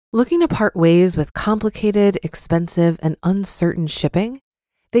Looking to part ways with complicated, expensive, and uncertain shipping?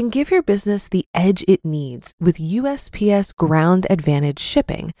 Then give your business the edge it needs with USPS Ground Advantage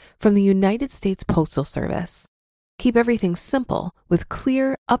shipping from the United States Postal Service. Keep everything simple with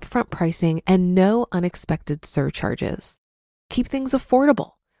clear, upfront pricing and no unexpected surcharges. Keep things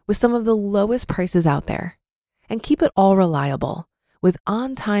affordable with some of the lowest prices out there. And keep it all reliable with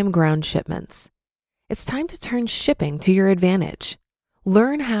on-time ground shipments. It's time to turn shipping to your advantage.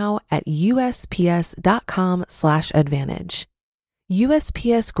 Learn how at USPS.com/advantage.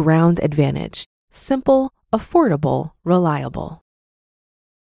 USPS Ground Advantage. Simple, affordable, reliable.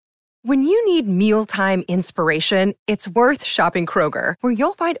 When you need mealtime inspiration, it's worth shopping Kroger, where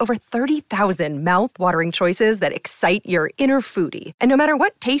you'll find over 30,000 mouth-watering choices that excite your inner foodie. And no matter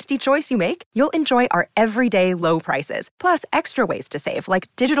what tasty choice you make, you'll enjoy our everyday low prices, plus extra ways to save, like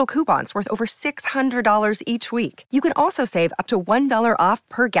digital coupons worth over $600 each week. You can also save up to $1 off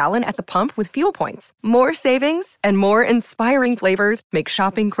per gallon at the pump with fuel points. More savings and more inspiring flavors make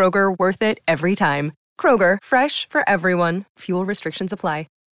shopping Kroger worth it every time. Kroger, fresh for everyone. Fuel restrictions apply.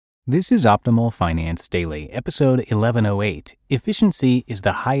 This is Optimal Finance Daily, episode 1108, Efficiency is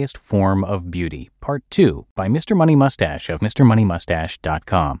the Highest Form of Beauty, Part 2, by Mr. Money Mustache of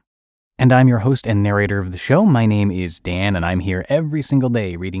MrMoneyMustache.com. And I'm your host and narrator of the show. My name is Dan, and I'm here every single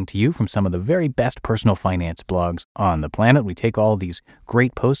day reading to you from some of the very best personal finance blogs on the planet. We take all these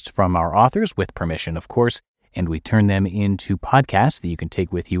great posts from our authors, with permission, of course, and we turn them into podcasts that you can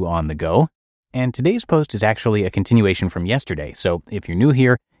take with you on the go. And today's post is actually a continuation from yesterday, so if you're new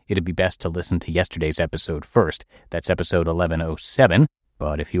here, it'd be best to listen to yesterday's episode first. That's episode 1107.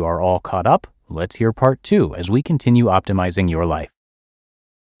 But if you are all caught up, let's hear part 2 as we continue optimizing your life.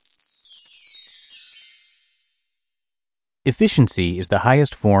 Efficiency is the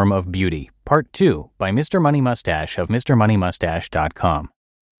Highest Form of Beauty, Part 2, by Mr. Money Mustache of MrMoneyMustache.com.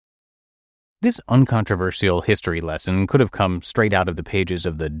 This uncontroversial history lesson could have come straight out of the pages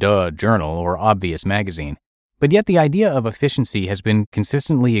of the Duh Journal or Obvious magazine. But yet the idea of efficiency has been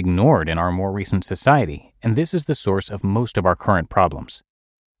consistently ignored in our more recent society, and this is the source of most of our current problems.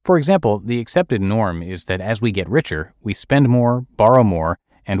 For example, the accepted norm is that as we get richer, we spend more, borrow more,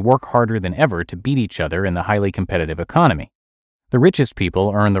 and work harder than ever to beat each other in the highly competitive economy. The richest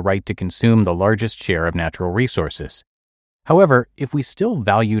people earn the right to consume the largest share of natural resources. However, if we still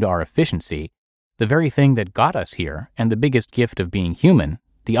valued our efficiency, the very thing that got us here, and the biggest gift of being human,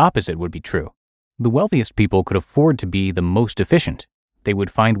 the opposite would be true. The wealthiest people could afford to be the most efficient. They would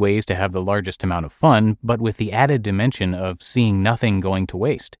find ways to have the largest amount of fun, but with the added dimension of seeing nothing going to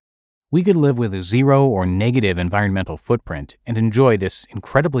waste. We could live with a zero or negative environmental footprint and enjoy this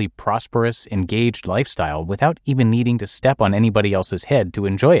incredibly prosperous, engaged lifestyle without even needing to step on anybody else's head to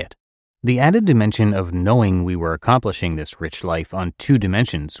enjoy it. The added dimension of knowing we were accomplishing this rich life on 2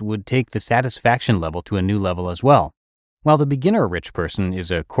 dimensions would take the satisfaction level to a new level as well. While the beginner rich person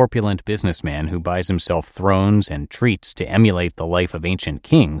is a corpulent businessman who buys himself thrones and treats to emulate the life of ancient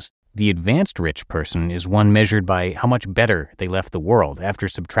kings, the advanced rich person is one measured by how much better they left the world after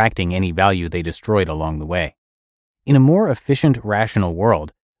subtracting any value they destroyed along the way. In a more efficient, rational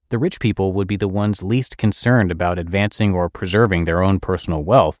world, the rich people would be the ones least concerned about advancing or preserving their own personal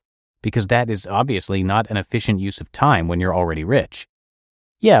wealth, because that is obviously not an efficient use of time when you're already rich.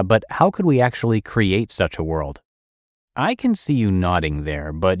 Yeah, but how could we actually create such a world? I can see you nodding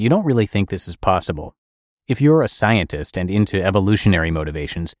there, but you don't really think this is possible. If you're a scientist and into evolutionary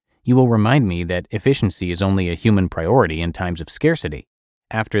motivations, you will remind me that efficiency is only a human priority in times of scarcity.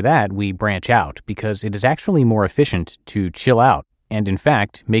 After that, we branch out because it is actually more efficient to chill out, and in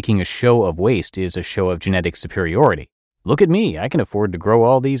fact, making a show of waste is a show of genetic superiority. Look at me, I can afford to grow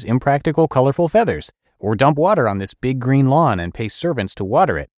all these impractical, colorful feathers, or dump water on this big green lawn and pay servants to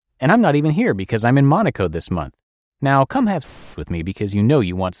water it, and I'm not even here because I'm in Monaco this month. Now, come have sex with me because you know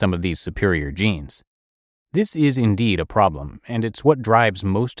you want some of these superior genes. This is indeed a problem, and it's what drives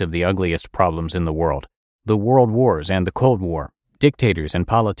most of the ugliest problems in the world. The world wars and the Cold War, dictators and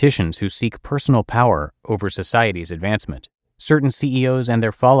politicians who seek personal power over society's advancement, certain CEOs and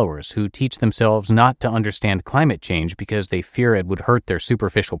their followers who teach themselves not to understand climate change because they fear it would hurt their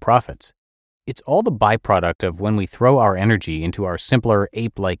superficial profits. It's all the byproduct of when we throw our energy into our simpler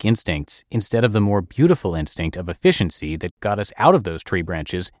ape-like instincts instead of the more beautiful instinct of efficiency that got us out of those tree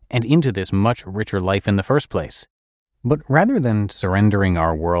branches and into this much richer life in the first place. But rather than surrendering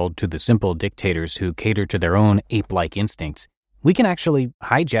our world to the simple dictators who cater to their own ape-like instincts, we can actually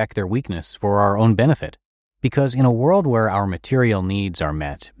hijack their weakness for our own benefit. Because in a world where our material needs are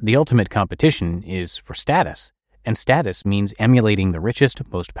met, the ultimate competition is for status. And status means emulating the richest,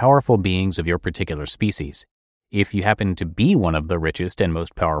 most powerful beings of your particular species. If you happen to be one of the richest and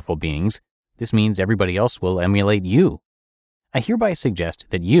most powerful beings, this means everybody else will emulate you. I hereby suggest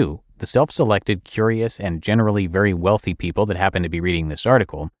that you, the self-selected, curious, and generally very wealthy people that happen to be reading this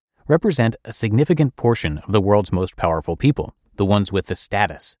article, represent a significant portion of the world's most powerful people, the ones with the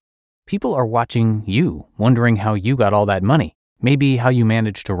status. People are watching you, wondering how you got all that money, maybe how you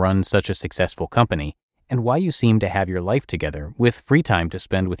managed to run such a successful company, and why you seem to have your life together with free time to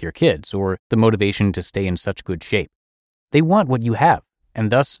spend with your kids or the motivation to stay in such good shape. They want what you have, and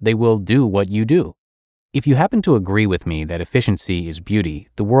thus they will do what you do. If you happen to agree with me that efficiency is beauty,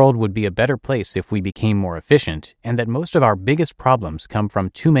 the world would be a better place if we became more efficient, and that most of our biggest problems come from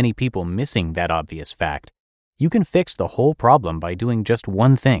too many people missing that obvious fact, you can fix the whole problem by doing just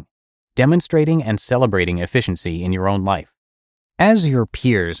one thing: demonstrating and celebrating efficiency in your own life. As your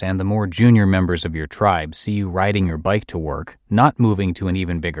peers and the more junior members of your tribe see you riding your bike to work, not moving to an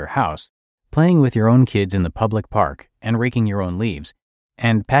even bigger house, playing with your own kids in the public park and raking your own leaves,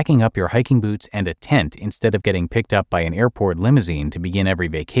 and packing up your hiking boots and a tent instead of getting picked up by an airport limousine to begin every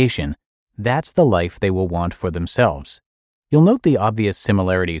vacation, that's the life they will want for themselves. You'll note the obvious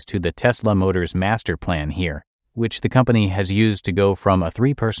similarities to the Tesla Motors master plan here, which the company has used to go from a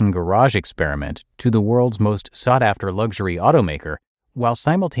 3-person garage experiment to the world's most sought-after luxury automaker, while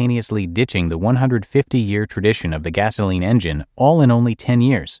simultaneously ditching the 150-year tradition of the gasoline engine all in only 10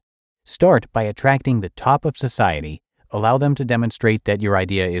 years. Start by attracting the top of society, allow them to demonstrate that your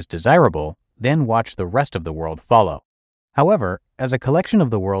idea is desirable, then watch the rest of the world follow. However, as a collection of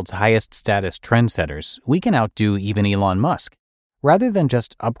the world's highest status trendsetters, we can outdo even Elon Musk. Rather than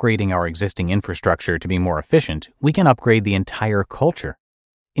just upgrading our existing infrastructure to be more efficient, we can upgrade the entire culture.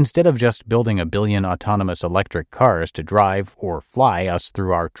 Instead of just building a billion autonomous electric cars to drive or fly us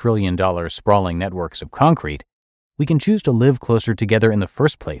through our trillion-dollar sprawling networks of concrete, we can choose to live closer together in the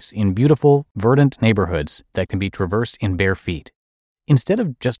first place in beautiful, verdant neighborhoods that can be traversed in bare feet. Instead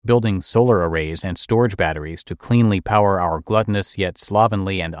of just building solar arrays and storage batteries to cleanly power our gluttonous yet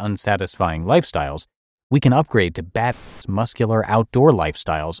slovenly and unsatisfying lifestyles, we can upgrade to badass, muscular outdoor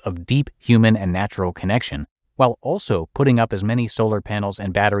lifestyles of deep human and natural connection, while also putting up as many solar panels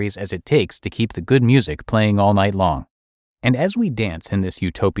and batteries as it takes to keep the good music playing all night long. And as we dance in this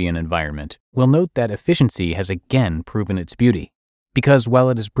utopian environment, we'll note that efficiency has again proven its beauty. Because while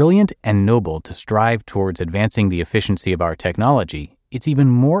it is brilliant and noble to strive towards advancing the efficiency of our technology, it's even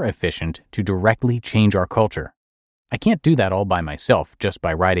more efficient to directly change our culture. I can't do that all by myself just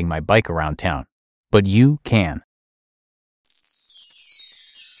by riding my bike around town. But you can.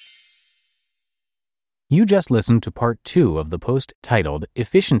 You just listened to part 2 of the post titled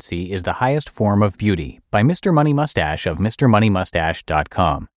 "Efficiency is the Highest Form of Beauty" by Mr. Money Mustache of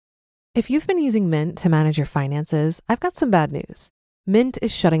MrMoneyMustache.com. If you've been using Mint to manage your finances, I've got some bad news. Mint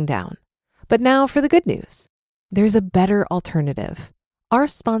is shutting down. But now for the good news. There's a better alternative. Our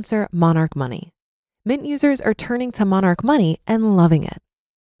sponsor, Monarch Money. Mint users are turning to Monarch Money and loving it.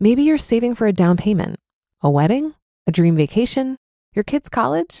 Maybe you're saving for a down payment, a wedding, a dream vacation, your kid's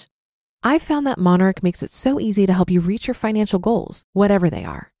college. I've found that Monarch makes it so easy to help you reach your financial goals, whatever they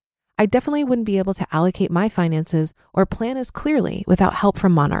are. I definitely wouldn't be able to allocate my finances or plan as clearly without help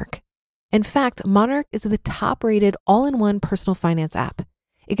from Monarch. In fact, Monarch is the top-rated all-in-one personal finance app.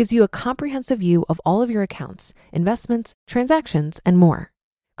 It gives you a comprehensive view of all of your accounts, investments, transactions, and more.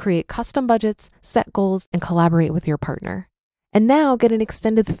 Create custom budgets, set goals, and collaborate with your partner. And now get an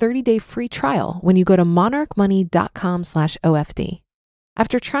extended 30-day free trial when you go to monarchmoney.com/OFD.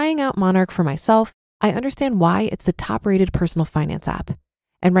 After trying out Monarch for myself, I understand why it's the top-rated personal finance app.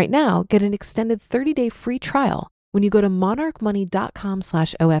 And right now, get an extended 30-day free trial when you go to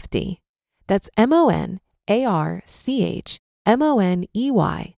monarchmoney.com/OFD. That's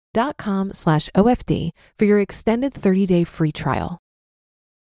monarchmoney.com/OFD for your extended 30-day free trial.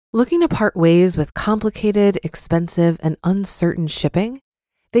 Looking to part ways with complicated, expensive, and uncertain shipping?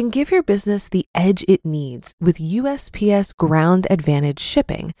 Then give your business the edge it needs with USPS Ground Advantage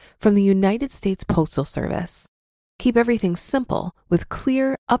shipping from the United States Postal Service. Keep everything simple with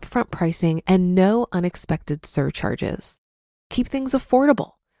clear, upfront pricing and no unexpected surcharges. Keep things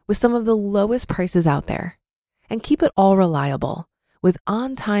affordable with some of the lowest prices out there. And keep it all reliable with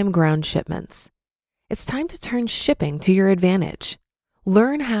on-time ground shipments. It's time to turn shipping to your advantage.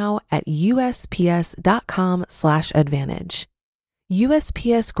 Learn how at USPS.com/advantage.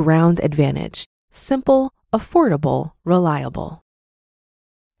 USPS Ground Advantage. Simple, affordable, reliable.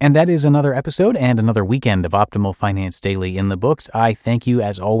 And that is another episode and another weekend of Optimal Finance Daily in the books. I thank you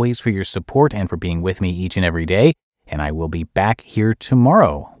as always for your support and for being with me each and every day. And I will be back here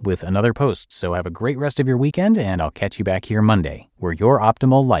tomorrow with another post. So have a great rest of your weekend, and I'll catch you back here Monday, where your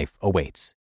optimal life awaits.